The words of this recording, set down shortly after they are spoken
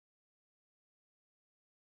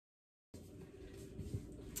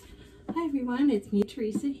Hi everyone, it's me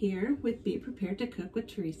Teresa here with Be Prepared to Cook with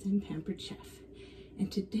Teresa and Pampered Chef.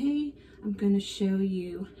 And today I'm going to show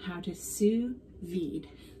you how to sous vide.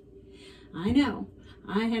 I know,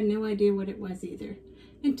 I had no idea what it was either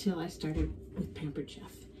until I started with Pampered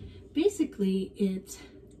Chef. Basically, it's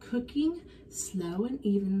cooking slow and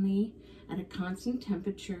evenly at a constant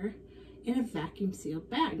temperature in a vacuum sealed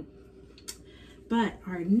bag. But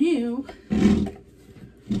our new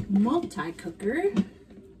multi-cooker,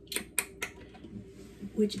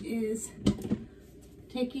 which is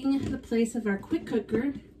taking the place of our quick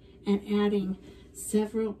cooker and adding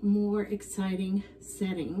several more exciting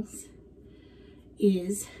settings,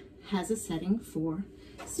 has a setting for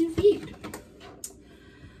sous vide.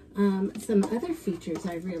 Some other features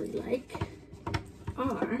I really like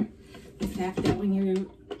are the fact that when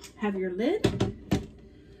you have your lid,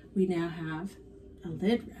 we now have a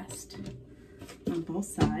lid rest on both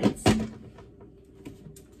sides,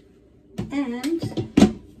 and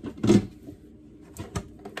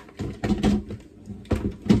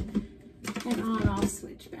an on-off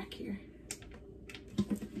switch back here,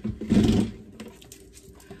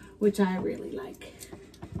 which I really like.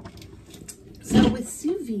 So with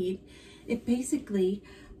sous vide, it basically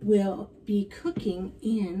will be cooking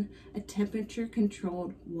in a temperature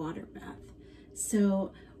controlled water bath.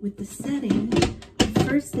 So with the setting, the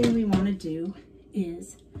first thing we want to do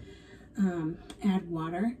is add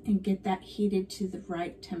water and get that heated to the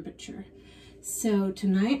right temperature. So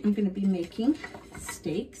tonight I'm going to be making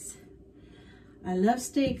steaks. I love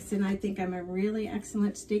steaks, and I think I'm a really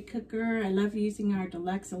excellent steak cooker. I love using our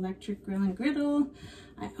deluxe electric grill and griddle.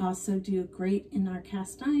 I also do great in our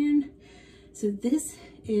cast iron. So this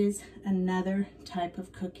is another type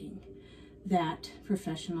of cooking that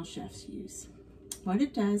professional chefs use. What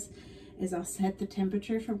it does is I'll set the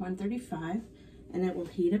temperature for 135, and it will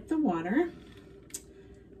heat up the water.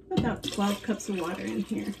 About 12 cups of water in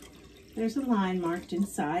here. There's a line marked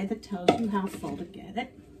inside that tells you how full to get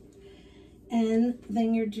it. And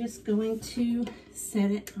then you're just going to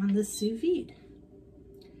set it on the sous vide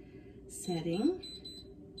setting.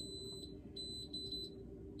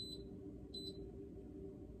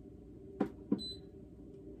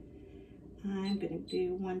 I'm going to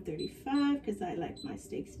do 135 because I like my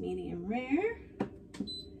steaks medium rare,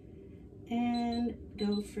 and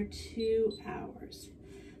go for 2 hours.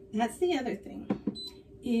 That's the other thing,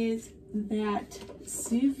 is that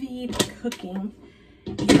sous vide cooking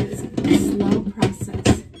is a slow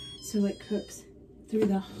process, so it cooks through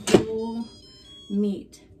the whole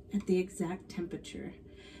meat at the exact temperature.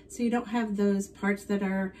 So you don't have those parts that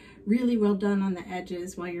are really well done on the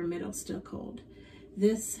edges while your middle's still cold.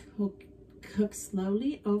 This will cook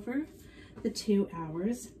slowly over the 2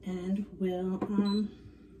 hours and will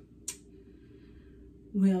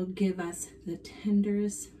give us the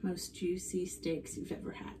tenderest, most juicy steaks you've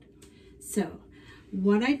ever had. So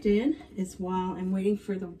what I did is, while I'm waiting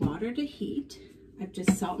for the water to heat, I've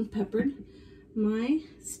just salt and peppered my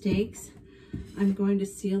steaks. I'm going to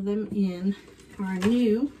seal them in our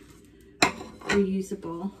new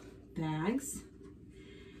reusable bags,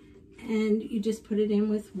 and you just put it in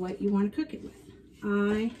with what you want to cook it with.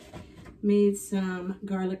 I made some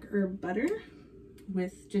garlic herb butter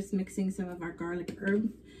with just mixing some of our garlic herb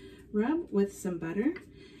rub with some butter,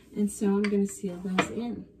 and so I'm going to seal those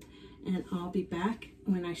in. And I'll be back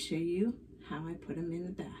when I show you how I put them in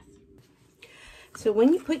the bath. So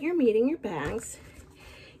when you put your meat in your bags,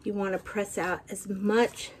 you want to press out as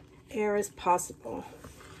much air as possible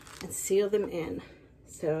and seal them in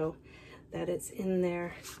so that it's in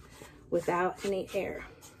there without any air.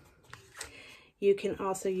 You can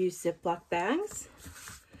also use Ziploc bags.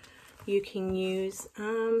 You can use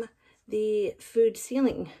the food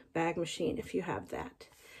sealing bag machine if you have that.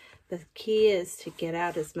 The key is to get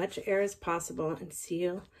out as much air as possible and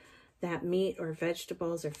seal that meat or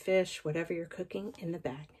vegetables or fish, whatever you're cooking, in the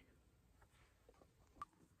bag.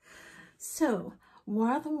 So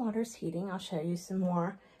while the water's heating, I'll show you some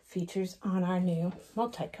more features on our new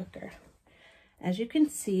multi-cooker. As you can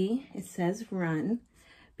see, it says run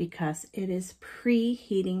because it is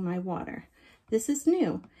preheating my water. This is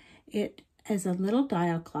new. It is a little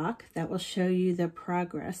dial clock that will show you the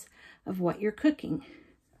progress of what you're cooking.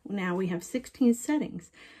 Now we have 16 settings.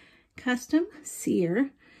 Custom sear.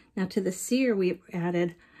 Now to the sear, we've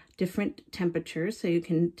added different temperatures, so you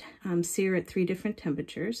can sear at 3 different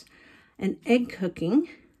temperatures. An egg cooking,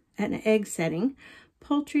 an egg setting,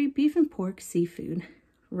 poultry, beef and pork, seafood,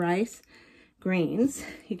 rice, grains.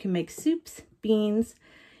 You can make soups, beans,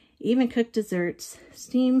 even cook desserts,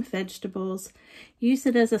 steam vegetables. Use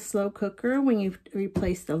it as a slow cooker when you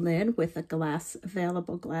replace the lid with a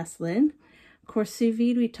available glass lid. Of course, sous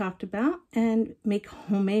vide we talked about, and make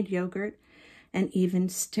homemade yogurt and even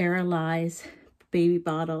sterilize baby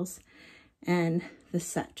bottles and the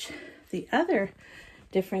such. The other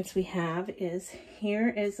difference we have is here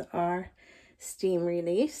is our steam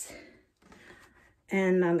release.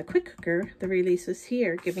 And on the quick cooker, the release was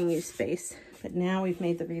here, giving you space. But now we've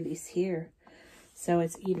made the release here, so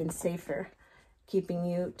it's even safer, keeping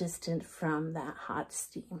you distant from that hot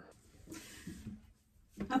steam.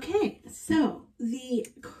 Okay, so the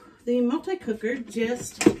multi-cooker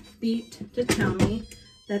just beeped to tell me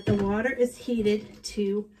that the water is heated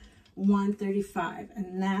to 135,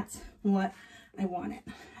 and that's what I wanted.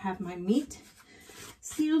 Have my meat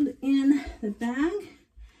sealed in the bag.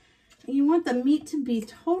 And you want the meat to be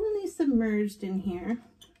totally submerged in here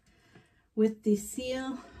with the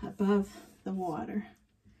seal above the water.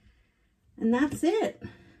 And that's it.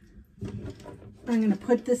 I'm going to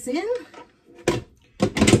put this in.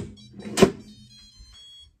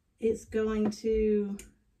 It's going to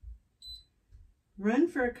run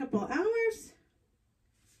for a couple hours.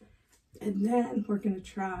 And then we're going to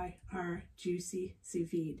try our juicy sous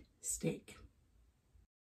vide steak.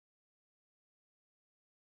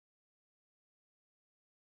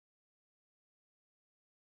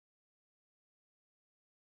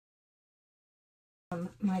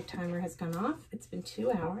 My timer has gone off. It's been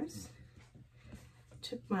 2 hours.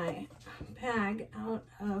 Took my bag out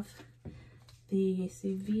of the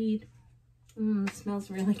sous vide. It smells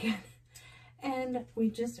really good. And we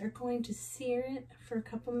just are going to sear it for a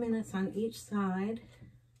couple minutes on each side,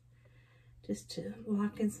 just to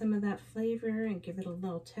lock in some of that flavor and give it a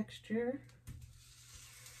little texture.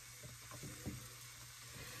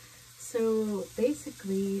 So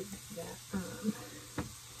basically, the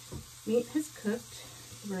meat has cooked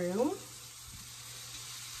through,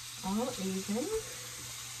 all even,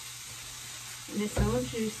 in its own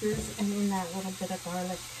juices and in that little bit of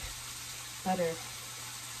garlic butter.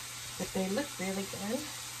 But they look really good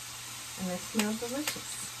and they smell delicious.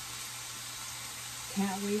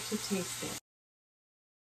 Can't wait to taste it.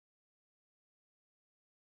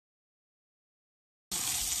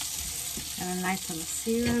 Got a nice little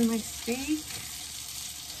sear on my steak.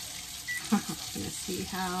 I'm going to see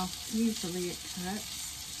how easily it cuts.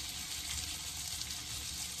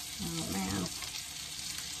 Oh man,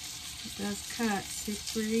 it does cut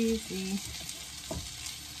super easy.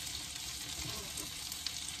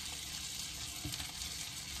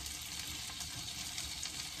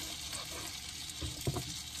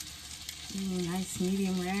 Nice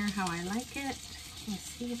medium rare, how I like it. Can you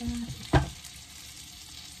see that?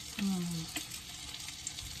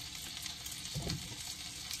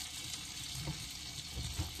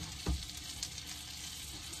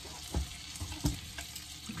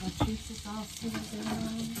 The juice is all sealed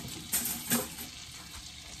in.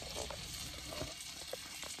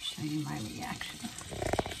 Show you my reaction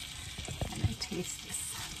when I taste this.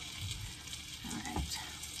 All right.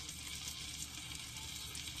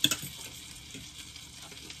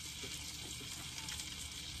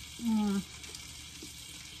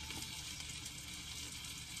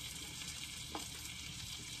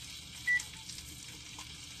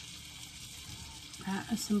 That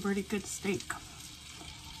is some pretty good steak.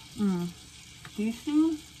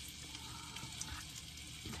 Juicy,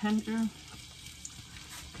 tender,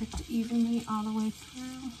 cooked evenly all the way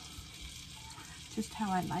through. Just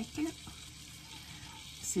how I like it.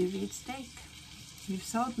 Sous vide steak. You've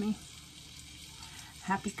sold me.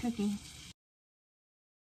 Happy cooking.